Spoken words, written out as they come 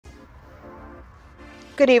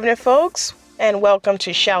Good evening, folks, and welcome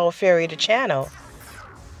to Xiao-Fury, the channel.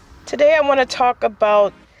 Today I want to talk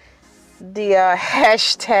about the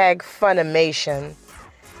hashtag Funimation.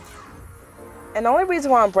 And the only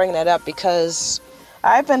reason why I'm bringing that up because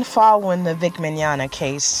I've been following the Vic Mignogna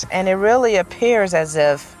case, and it really appears as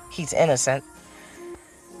if he's innocent.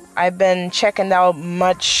 I've been checking out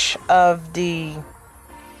much of the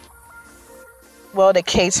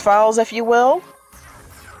case files, if you will.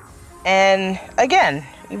 And again,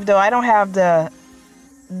 even though I don't have the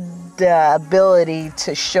ability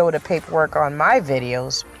to show the paperwork on my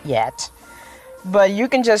videos yet, but you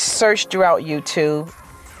can just search throughout YouTube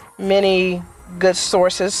many good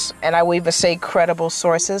sources, and I will even say credible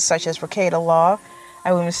sources such as Rekieta Law.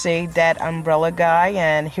 I will even say ThatUmbrellaGuy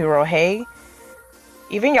and Hero Hey,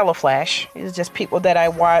 even YellowFlash. It's just people that I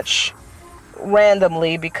watch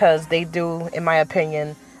randomly because they do, in my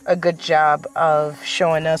opinion, a good job of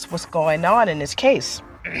showing us what's going on in this case.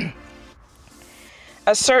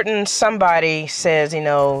 A certain somebody says,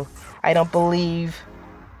 I don't believe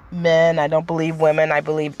men, I don't believe women, I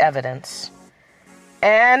believe evidence.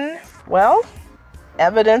 And, well,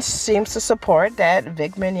 evidence seems to support that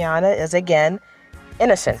Vic Mignogna is again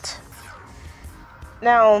innocent.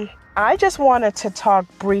 Now, I just wanted to talk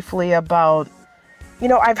briefly about,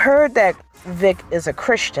 I've heard that Vic is a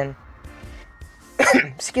Christian.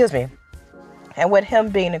 Excuse me. And with him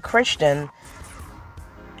being a Christian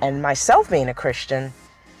and myself being a Christian,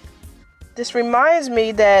 this reminds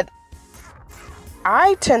me that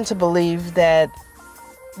I tend to believe that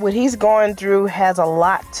what he's going through has a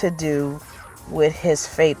lot to do with his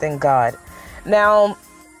faith in God. Now,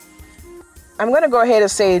 I'm going to go ahead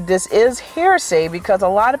and say this is hearsay because a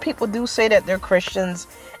lot of people do say that they're Christians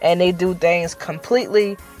and they do things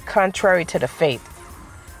completely contrary to the faith.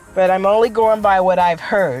 But I'm only going by what I've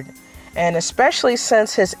heard. And especially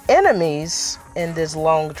since his enemies in this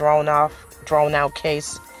long drawn out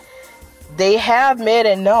case, they have made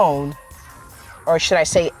it known, or should I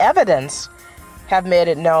say evidence, have made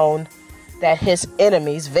it known that his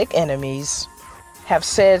enemies, Vic enemies, have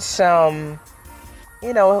said some,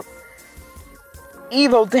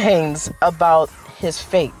 evil things about his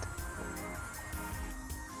faith.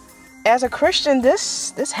 As a Christian,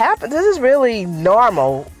 this happened. This is really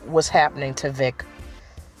normal what's happening to Vic.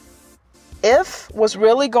 If what's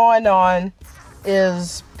really going on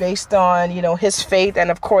is based on, his faith and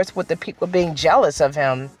of course with the people being jealous of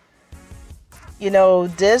him,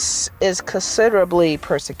 this is considerably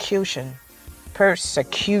persecution,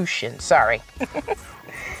 sorry.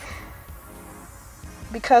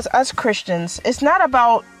 Because us Christians, it's not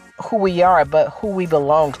about who we are, but who we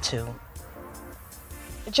belong to.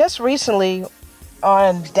 Just recently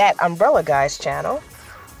on ThatUmbrellaGuy's channel,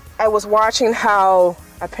 I was watching how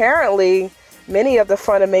apparently many of the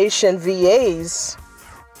Funimation VAs,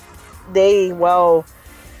 they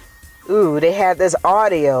had this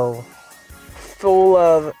audio full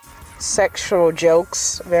of sexual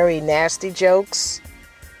jokes, very nasty jokes,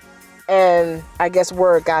 and I guess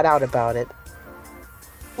word got out about it.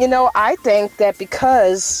 I think that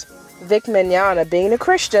because Vic Mignogna being a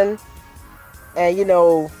Christian, and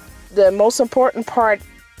the most important part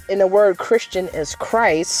in the word Christian is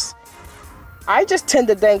Christ, I just tend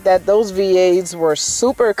to think that those VAs were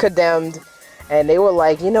super condemned, and they were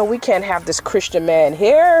like, we can't have this Christian man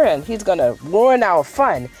here, and he's gonna ruin our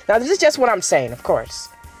fun. Now, this is just what I'm saying, of course,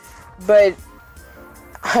 but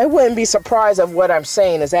I wouldn't be surprised if what I'm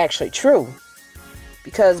saying is actually true,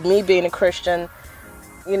 because me being a Christian,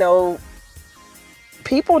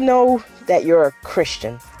 people know that you're a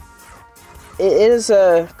Christian. It is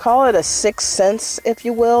call it a sixth sense, if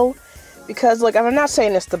you will, because look, I'm not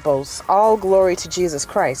saying this to boast. All glory to Jesus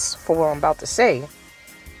Christ for what I'm about to say.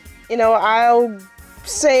 I'll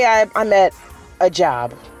say I'm at a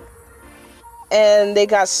job and they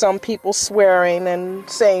got some people swearing and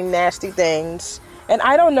saying nasty things, and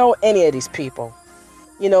I don't know any of these people,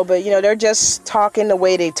 but they're just talking the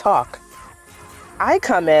way they talk. I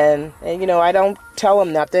come in and I don't tell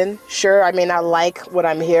them nothing. Sure, I may not like what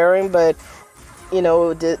I'm hearing, but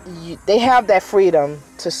they have that freedom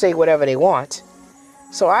to say whatever they want.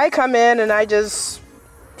 So I come in and I just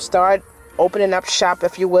start opening up shop,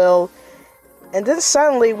 if you will. And then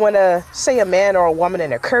suddenly when say a man or a woman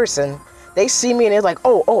and they're cursing, they see me and they're like,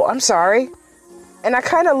 oh, I'm sorry. And I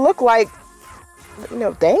kind of look like,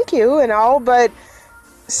 thank you and all, but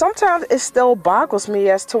sometimes it still boggles me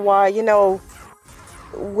as to why,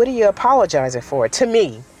 what are you apologizing for? To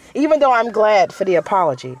me, even though I'm glad for the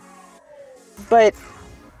apology.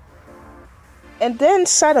 And then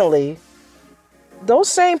suddenly, those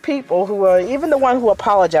same people who are, even the one who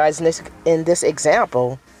apologized in this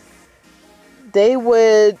example, they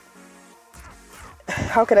would,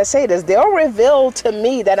 how can I say this? They'll reveal to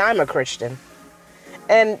me that I'm a Christian.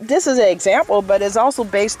 And this is an example, but it's also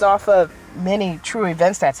based off of many true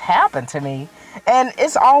events that's happened to me. And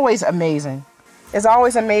it's always amazing. It's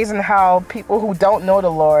always amazing how people who don't know the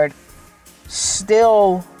Lord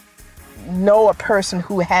still know a person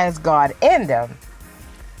who has God in them.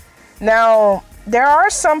 Now, there are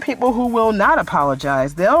some people who will not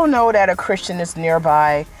apologize. They'll know that a Christian is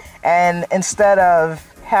nearby, and instead of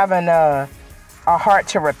having a heart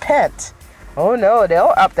to repent, oh no,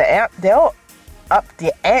 they'll up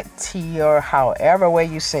the ante, or however way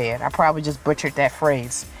you say it. I probably just butchered that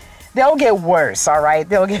phrase. They'll get worse, all right?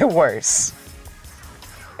 They'll get worse.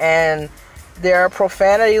 And their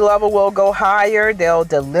profanity level will go higher. They'll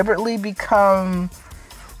deliberately become,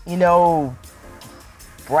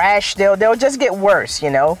 brash. They'll just get worse,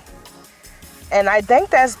 And I think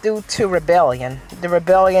that's due to rebellion. The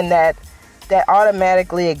rebellion that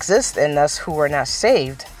automatically exists in us who are not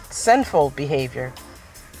saved. Sinful behavior.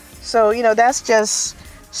 So, that's just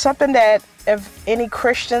something that if a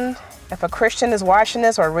Christian is watching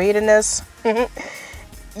this or reading this,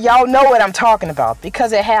 y'all know what I'm talking about,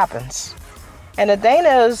 because it happens. And the thing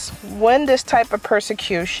is, when this type of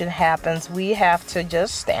persecution happens, we have to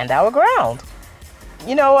just stand our ground.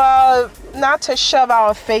 Not to shove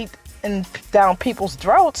our faith down people's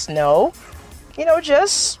throats, no.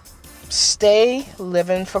 Just stay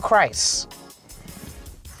living for Christ.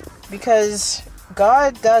 Because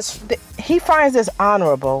God He finds this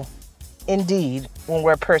honorable, indeed, when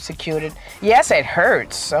we're persecuted. Yes, it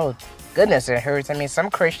hurts. Oh, goodness, it hurts. I mean, some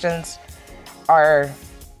Christians are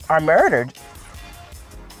murdered.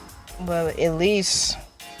 Well, at least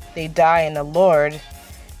they die in the Lord,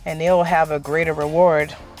 and they'll have a greater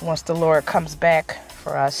reward once the Lord comes back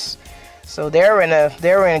for us. So they're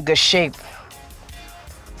in good shape.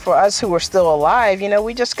 For us who are still alive,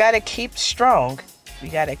 we just got to keep strong. We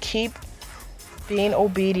got to keep being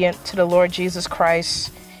obedient to the Lord Jesus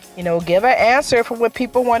Christ. Give an answer for what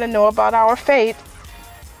people want to know about our faith.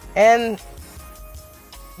 And,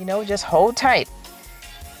 just hold tight.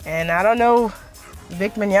 And I don't know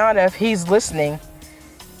Vic Mignogna, if he's listening,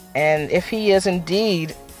 and if he is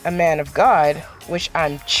indeed a man of God, which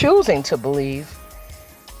I'm choosing to believe.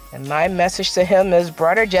 And my message to him is,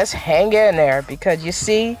 brother, just hang in there, because you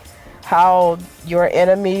see how your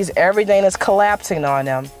enemies, everything is collapsing on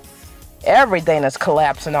them. Everything is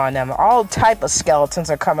collapsing on them. All type of skeletons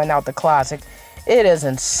are coming out the closet. It is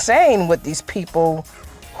insane with these people,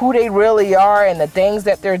 who they really are and the things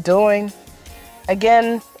that they're doing.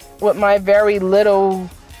 Again, with my very little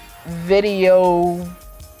video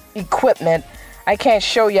equipment, I can't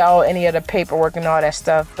show y'all any of the paperwork and all that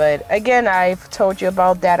stuff. But again, I've told you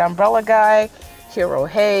about ThatUmbrellaGuy, Hero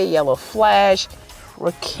Hey, YellowFlash,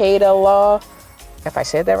 Rekieta Law, if I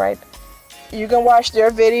said that right. You can watch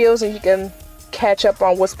their videos and you can catch up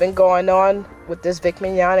on what's been going on with this Vic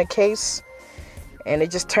Mignogna case. And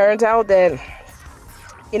it just turns out that,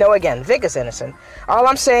 again, Vic is innocent. All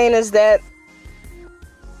I'm saying is that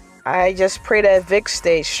I just pray that Vic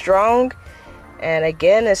stays strong. And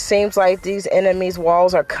again, it seems like these enemies'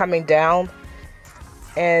 walls are coming down.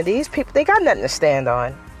 And these people, they got nothing to stand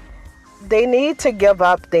on. They need to give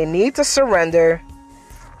up. They need to surrender.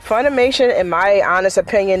 Funimation, in my honest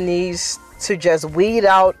opinion, needs to just weed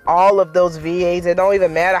out all of those VAs. It don't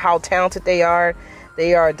even matter how talented they are.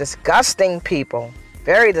 They are disgusting people.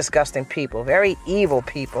 Very disgusting people. Very evil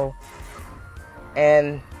people.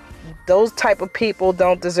 And those type of people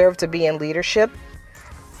don't deserve to be in leadership.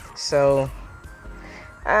 So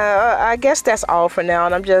I guess that's all for now.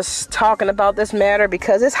 And I'm just talking about this matter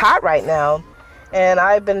because it's hot right now. And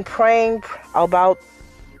I've been praying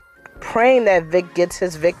that Vic gets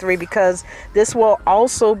his victory, because this will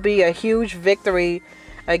also be a huge victory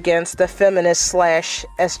against the feminist /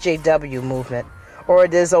 SJW movement, or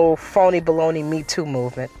this old phony baloney Me Too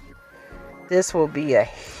movement. This will be a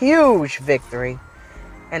huge victory.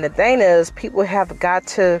 And the thing is, people have got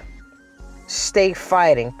to stay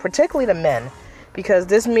fighting, particularly the men, because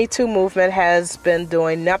this Me Too movement has been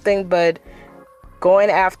doing nothing but going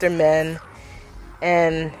after men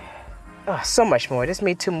and so much more. This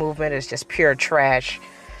Me Too movement is just pure trash.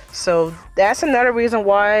 So that's another reason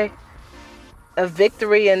why a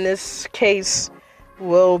victory in this case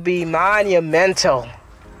will be monumental.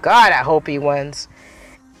 God, I hope he wins.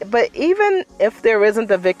 But even if there isn't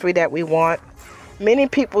the victory that we want, many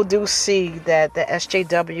people do see that the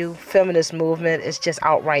SJW feminist movement is just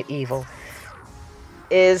outright evil.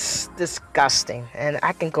 It's disgusting. And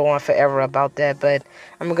I can go on forever about that, but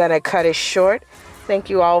I'm going to cut it short. Thank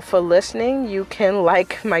you all for listening. You can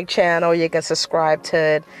like my channel. You can subscribe to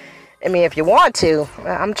it. I mean, if you want to,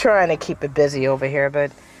 I'm trying to keep it busy over here,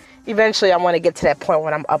 but eventually I want to get to that point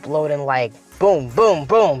when I'm uploading like boom, boom,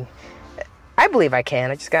 boom. I believe I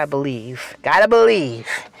can. I just gotta believe. Gotta believe.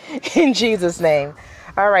 In Jesus' name.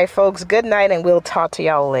 All right, folks. Good night, and we'll talk to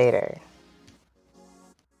y'all later.